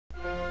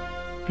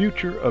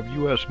Future of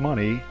U.S.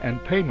 Money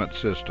and Payment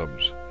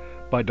Systems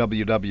by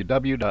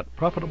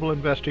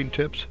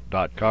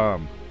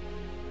www.profitableinvestingtips.com.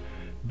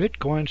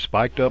 Bitcoin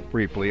spiked up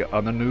briefly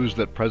on the news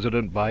that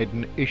President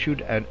Biden issued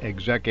an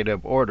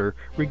executive order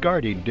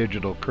regarding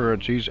digital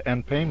currencies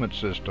and payment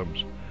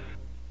systems.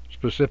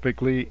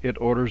 Specifically, it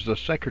orders the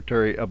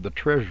Secretary of the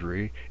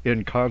Treasury,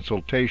 in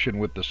consultation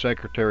with the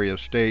Secretary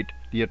of State,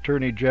 the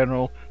Attorney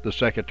General, the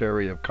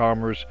Secretary of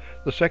Commerce,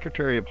 the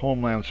Secretary of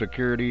Homeland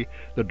Security,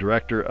 the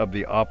Director of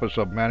the Office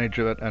of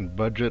Management and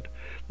Budget,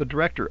 the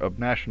Director of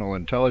National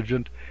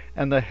Intelligence,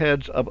 and the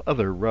heads of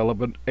other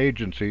relevant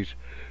agencies,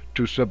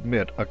 to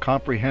submit a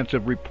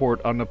comprehensive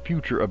report on the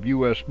future of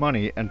U.S.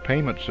 money and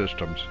payment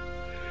systems.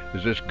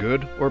 Is this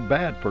good or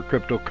bad for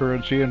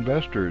cryptocurrency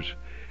investors?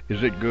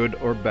 Is it good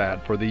or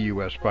bad for the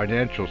U.S.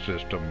 financial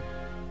system?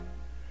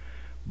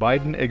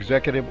 Biden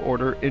Executive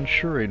Order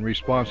ensuring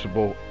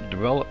responsible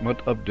development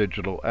of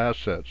digital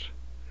assets.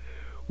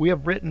 We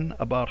have written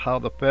about how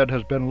the Fed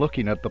has been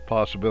looking at the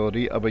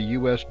possibility of a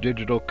U.S.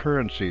 digital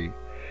currency,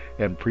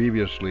 and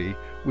previously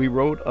we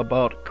wrote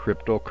about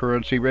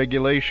cryptocurrency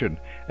regulation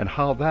and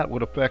how that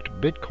would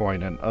affect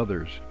Bitcoin and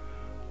others.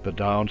 The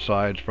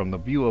downsides from the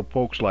view of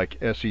folks like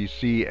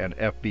SEC and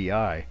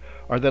FBI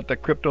are that the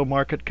crypto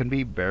market can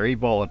be very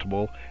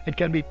volatile and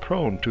can be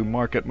prone to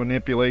market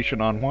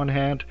manipulation on one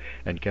hand,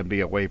 and can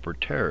be a way for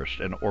terrorists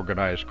and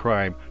organized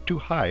crime to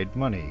hide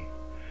money.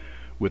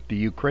 With the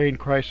Ukraine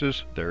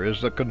crisis, there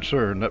is the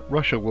concern that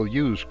Russia will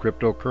use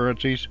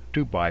cryptocurrencies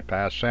to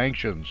bypass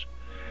sanctions.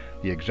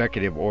 The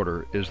executive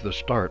order is the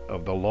start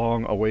of the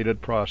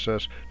long-awaited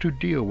process to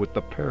deal with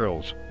the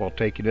perils while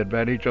taking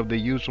advantage of the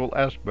useful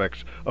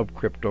aspects of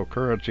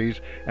cryptocurrencies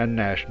and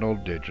national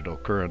digital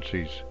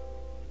currencies.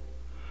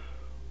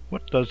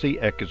 What does the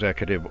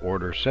executive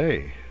order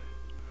say?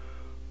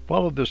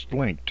 Follow this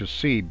link to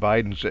see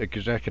Biden's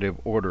executive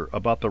order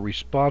about the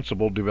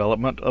responsible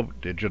development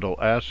of digital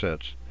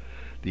assets.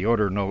 The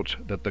order notes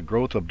that the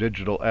growth of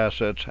digital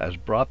assets has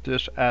brought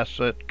this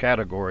asset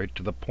category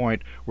to the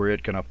point where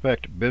it can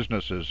affect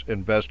businesses,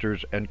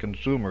 investors, and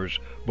consumers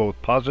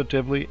both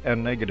positively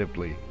and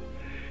negatively.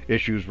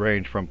 Issues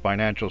range from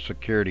financial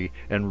security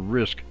and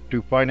risk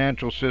to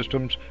financial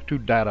systems to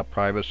data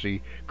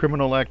privacy,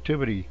 criminal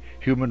activity,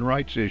 human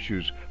rights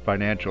issues,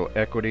 financial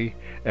equity,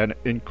 and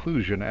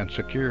inclusion and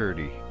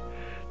security.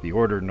 The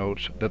order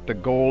notes that the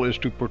goal is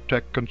to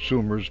protect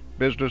consumers,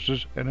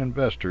 businesses, and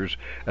investors,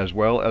 as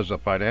well as the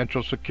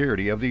financial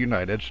security of the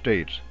United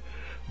States.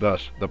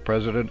 Thus, the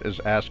President is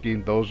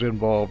asking those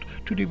involved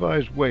to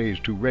devise ways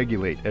to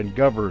regulate and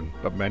govern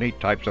the many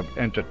types of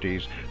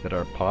entities that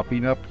are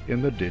popping up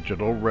in the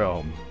digital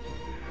realm.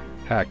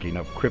 Hacking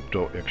of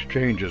crypto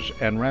exchanges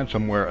and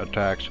ransomware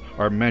attacks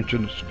are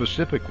mentioned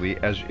specifically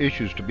as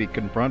issues to be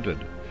confronted.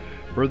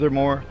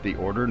 Furthermore, the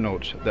order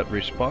notes that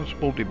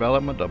responsible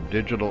development of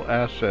digital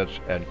assets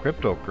and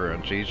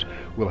cryptocurrencies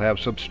will have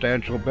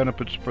substantial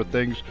benefits for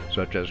things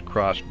such as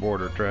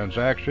cross-border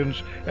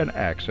transactions and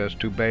access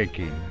to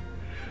banking.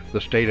 The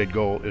stated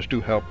goal is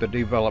to help the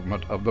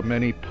development of the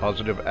many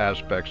positive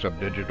aspects of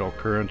digital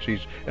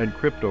currencies and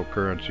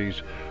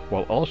cryptocurrencies,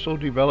 while also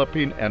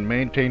developing and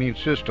maintaining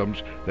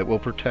systems that will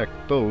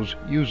protect those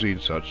using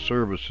such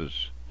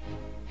services.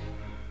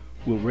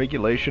 Will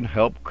regulation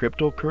help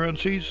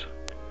cryptocurrencies?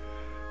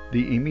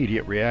 The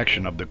immediate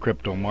reaction of the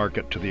crypto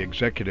market to the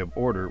executive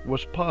order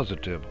was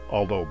positive,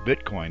 although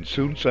Bitcoin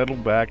soon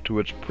settled back to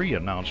its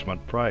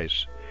pre-announcement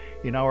price.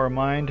 In our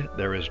mind,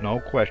 there is no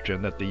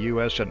question that the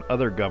U.S. and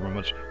other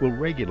governments will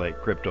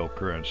regulate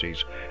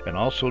cryptocurrencies and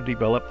also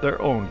develop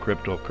their own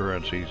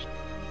cryptocurrencies.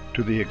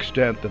 To the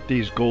extent that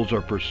these goals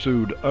are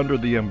pursued under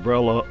the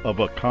umbrella of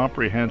a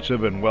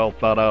comprehensive and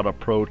well-thought-out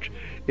approach,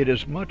 it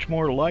is much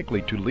more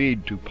likely to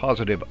lead to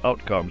positive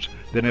outcomes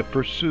than if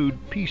pursued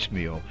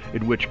piecemeal,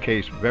 in which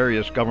case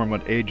various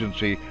government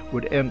agencies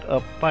would end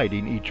up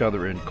fighting each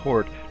other in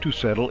court to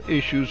settle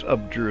issues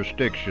of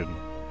jurisdiction.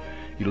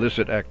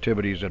 Illicit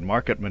activities and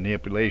market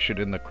manipulation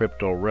in the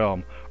crypto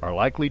realm are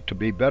likely to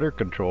be better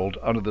controlled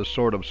under the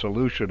sort of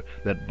solution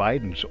that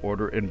Biden's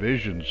order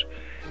envisions,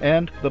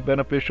 and the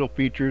beneficial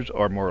features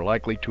are more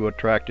likely to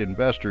attract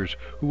investors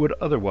who would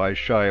otherwise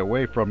shy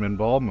away from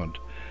involvement.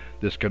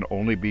 This can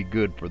only be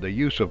good for the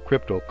use of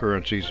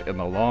cryptocurrencies in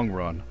the long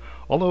run,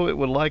 although it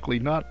will likely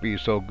not be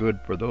so good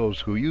for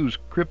those who use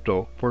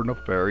crypto for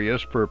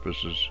nefarious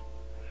purposes.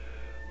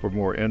 For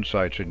more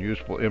insights and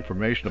useful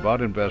information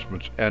about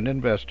investments and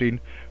investing,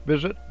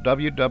 visit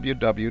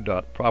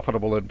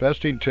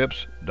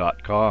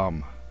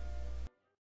www.profitableinvestingtips.com.